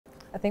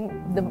I think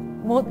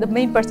the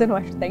main person who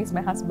I should thank is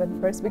my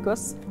husband first,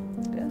 because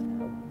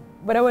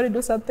when I want to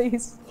do something,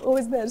 he's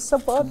always there to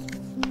support.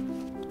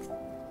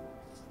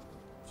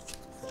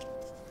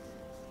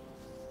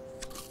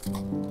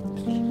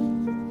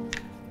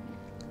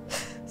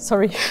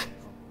 Sorry.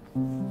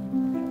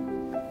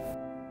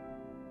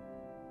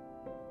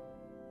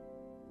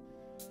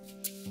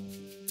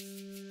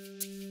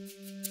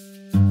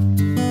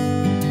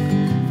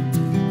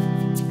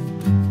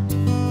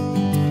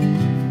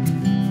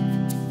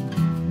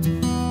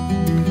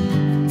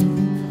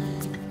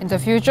 In the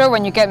future,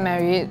 when you get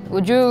married,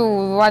 would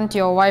you want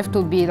your wife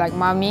to be like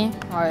mommy?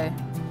 Or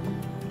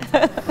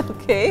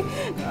Okay.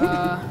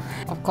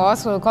 Of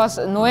course, because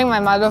knowing my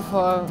mother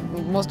for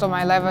most of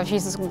my life,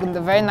 she's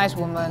a very nice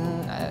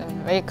woman,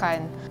 very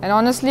kind. And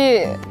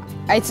honestly,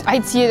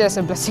 I'd see it as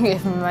a blessing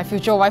if my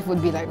future wife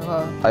would be like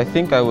her. I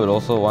think I would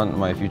also want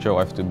my future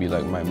wife to be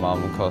like my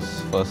mom,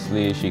 because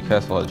firstly, she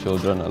cares for her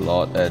children a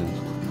lot, and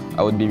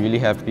I would be really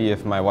happy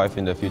if my wife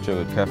in the future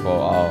would care for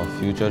our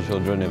future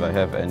children if I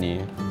have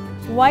any.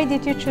 Why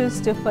did you choose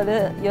to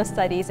further your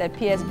studies at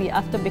PSB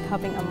after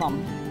becoming a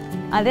mom?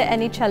 Are there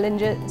any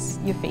challenges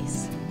you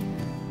face?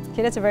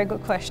 Okay, that's a very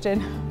good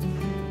question.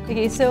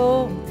 Okay,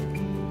 so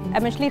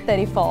I'm actually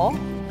 34.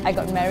 I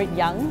got married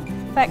young.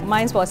 In fact,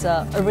 mine was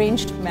an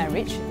arranged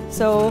marriage.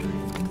 So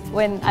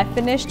when I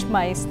finished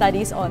my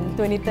studies on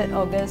 23rd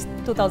August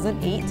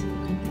 2008,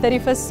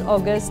 31st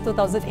August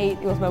 2008,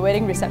 it was my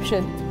wedding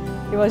reception.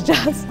 It was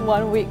just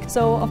 1 week.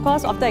 So of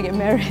course, after I get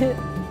married,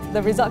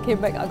 the result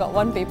came back. I got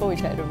one paper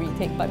which I had to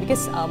retake, but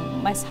because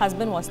my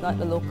husband was not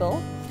a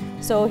local,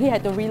 so he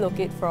had to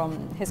relocate from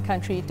his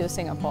country to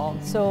Singapore.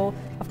 So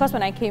of course,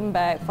 when I came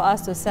back, for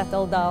us to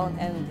settle down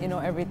and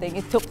everything,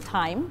 it took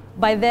time.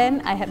 By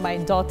then, I had my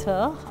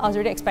daughter. I was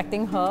already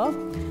expecting her.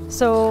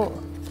 So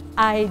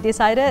I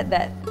decided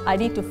that I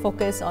need to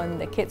focus on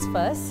the kids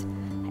first.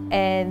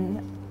 And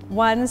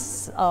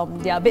once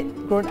they are a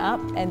bit grown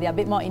up and they are a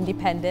bit more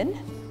independent,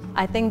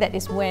 I think that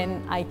is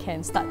when I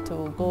can start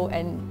to go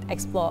and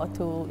explore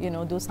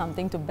to do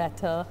something to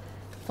better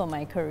for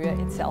my career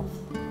itself.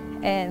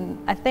 And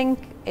I think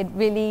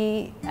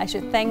I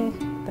should thank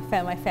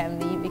my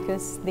family,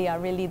 because they are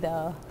really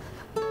the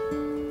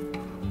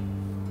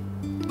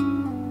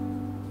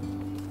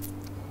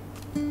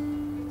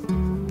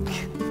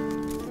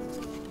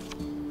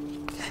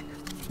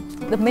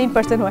main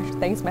person who I should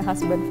thank is my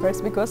husband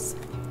first, because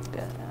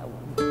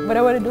when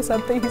I want to do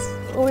something, he's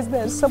always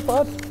there to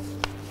support.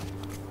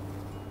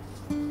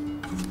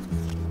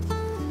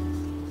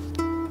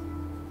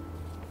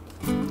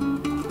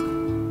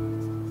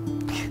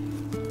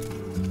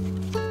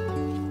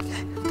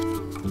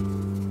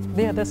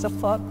 They are the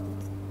support.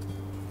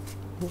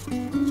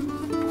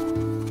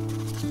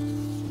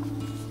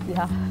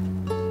 Yeah.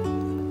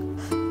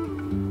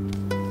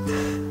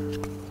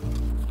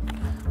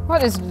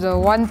 What is the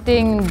one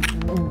thing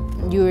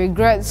you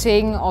regret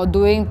saying or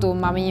doing to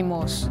mommy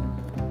most?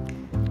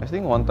 I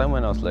think one time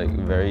when I was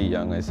very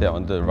young, I said I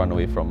wanted to run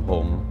away from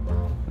home.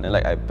 And then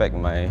I packed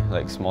my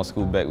small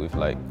school bag with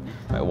my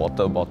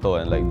water bottle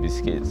and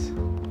biscuits.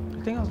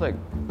 I think I was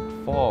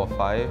 4 or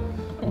 5.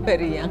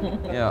 Very young.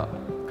 Yeah.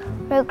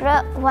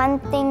 Regret one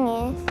thing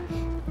is,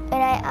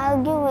 when I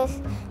argue with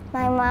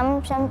my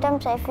mom,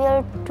 sometimes I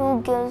feel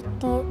too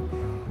guilty.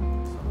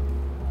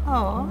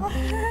 Oh,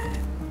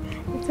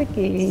 it's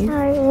okay.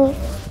 Sorry.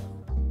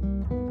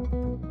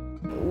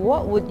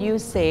 What would you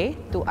say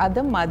to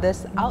other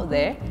mothers out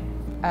there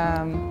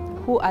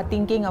who are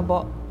thinking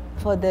about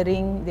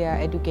furthering their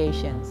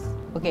educations?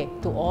 Okay,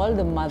 to all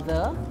the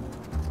mothers,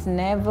 it's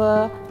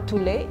never too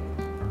late.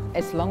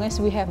 As long as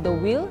we have the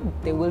will,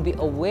 there will be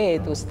a way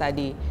to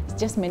study. It's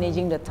just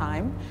managing the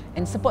time,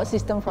 and support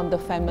system from the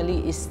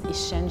family is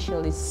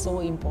essential, it's so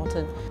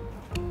important.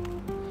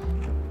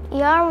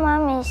 Your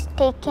mom is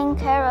taking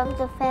care of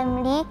the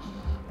family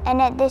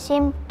and at the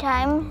same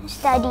time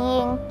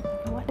studying.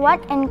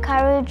 What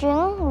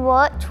encouraging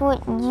words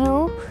would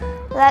you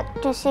like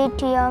to say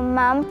to your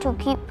mom to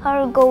keep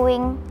her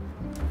going?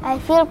 I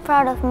feel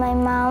proud of my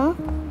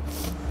mom,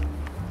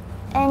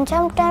 and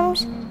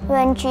sometimes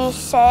when she's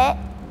sad,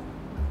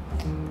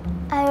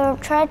 I will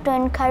try to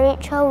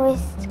encourage her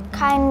with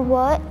kind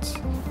words,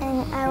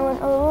 and I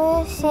would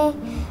always say,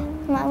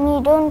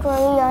 "Mommy, don't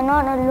worry, you're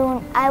not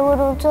alone. I would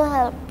also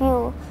help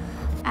you."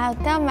 I'll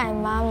tell my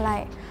mom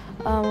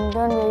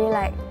don't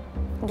really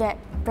get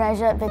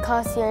pressured,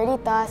 because she already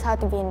taught us how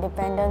to be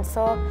independent,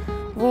 so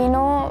we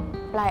know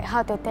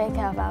how to take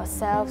care of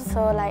ourselves,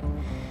 so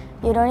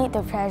you don't need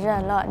to pressure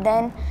a lot.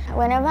 Then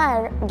whenever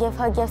I give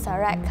her gifts or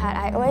write card,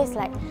 I always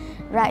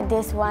write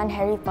this one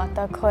Harry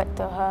Potter quote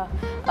to her.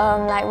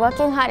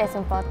 Working hard is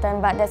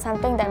important, but there's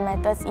something that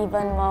matters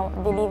even more: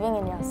 believing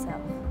in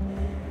yourself.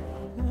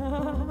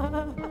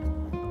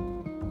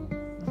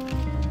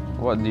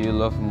 What do you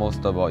love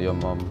most about your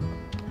mom?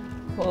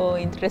 Oh,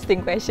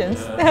 interesting questions.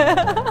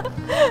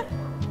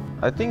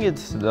 I think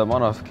it's the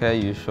amount of care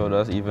you showed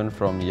us even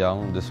from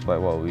young, despite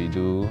what we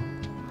do.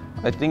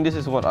 I think this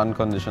is what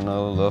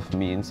unconditional love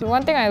means.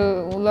 One thing I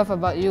love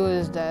about you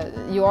is that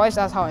you always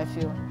ask how I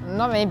feel.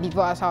 Not many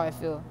people ask how I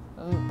feel.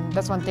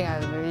 That's one thing I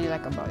really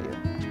like about you.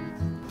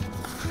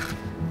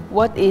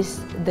 What is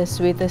the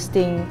sweetest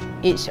thing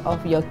each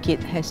of your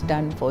kid has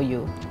done for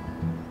you?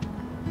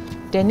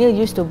 Daniel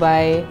used to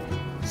buy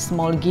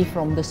small gift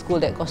from the school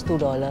that cost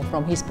 $2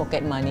 from his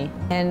pocket money.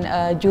 And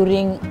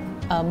during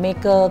a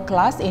maker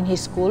class in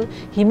his school,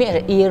 he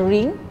made an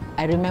earring.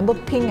 I remember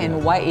pink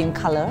and white in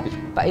color,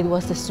 but it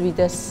was the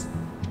sweetest.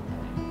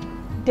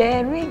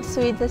 Derek's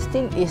sweetest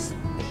thing is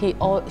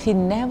he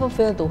never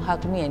failed to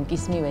hug me and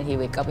kiss me when he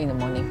wake up in the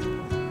morning.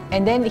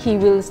 And then he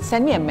will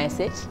send me a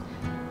message,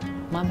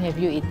 "Mom, have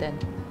you eaten?"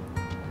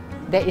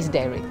 That is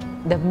Derek.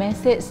 The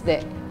message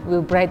that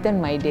will brighten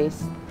my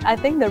days. I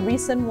think the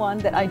recent one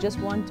that I just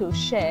want to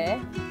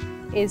share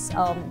is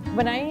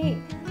when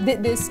I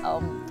did this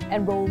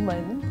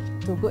enrollment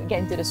to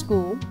get into the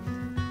school,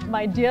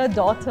 my dear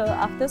daughter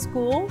after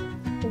school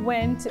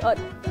went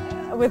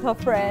with her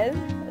friend.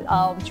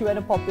 She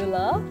went to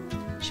Popular.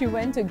 She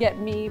went to get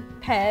me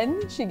pen.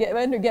 She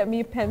went to get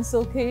me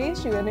pencil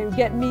case. She went to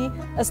get me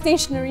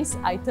stationery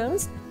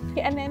items.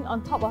 And then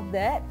on top of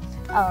that,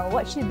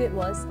 what she did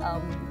was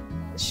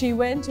she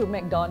went to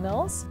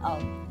McDonald's,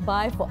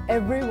 buy for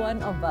every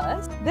one of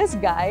us. This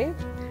guy,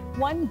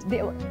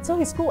 so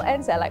his school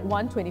ends at like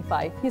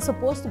 1:25. He's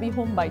supposed to be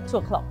home by 2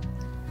 o'clock.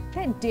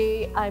 That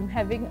day, I'm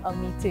having a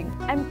meeting.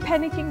 I'm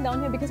panicking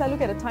down here because I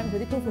look at the time,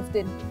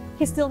 22:15.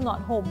 He's still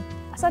not home.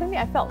 Suddenly,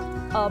 I felt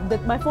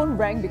that my phone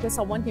rang because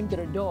someone came to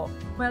the door.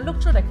 When I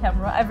looked through the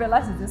camera, I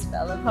realized it's this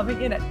fella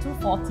coming in at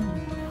 2:40.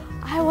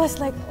 I was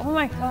like, oh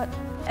my God.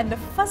 And the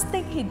first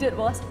thing he did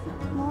was,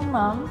 "Oh,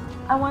 Mom,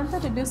 I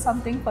wanted to do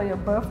something for your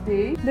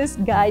birthday." This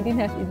guy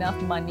didn't have enough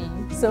money,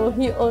 so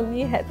he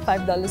only had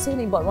 $5, so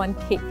he bought one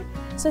cake.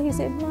 So he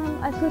said,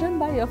 "Mom, I couldn't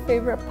buy your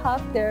favorite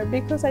puff there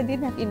because I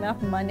didn't have enough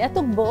money." I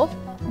took both,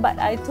 but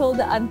I told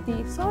the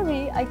auntie,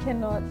 "Sorry, I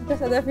cannot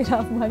because I don't have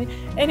enough money."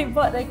 And he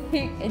bought a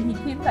cake and he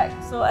came back.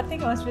 So I think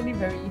it was really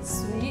very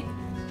sweet.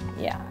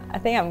 Yeah, I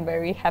think I'm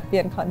very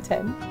happy and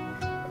content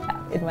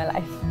in my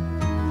life.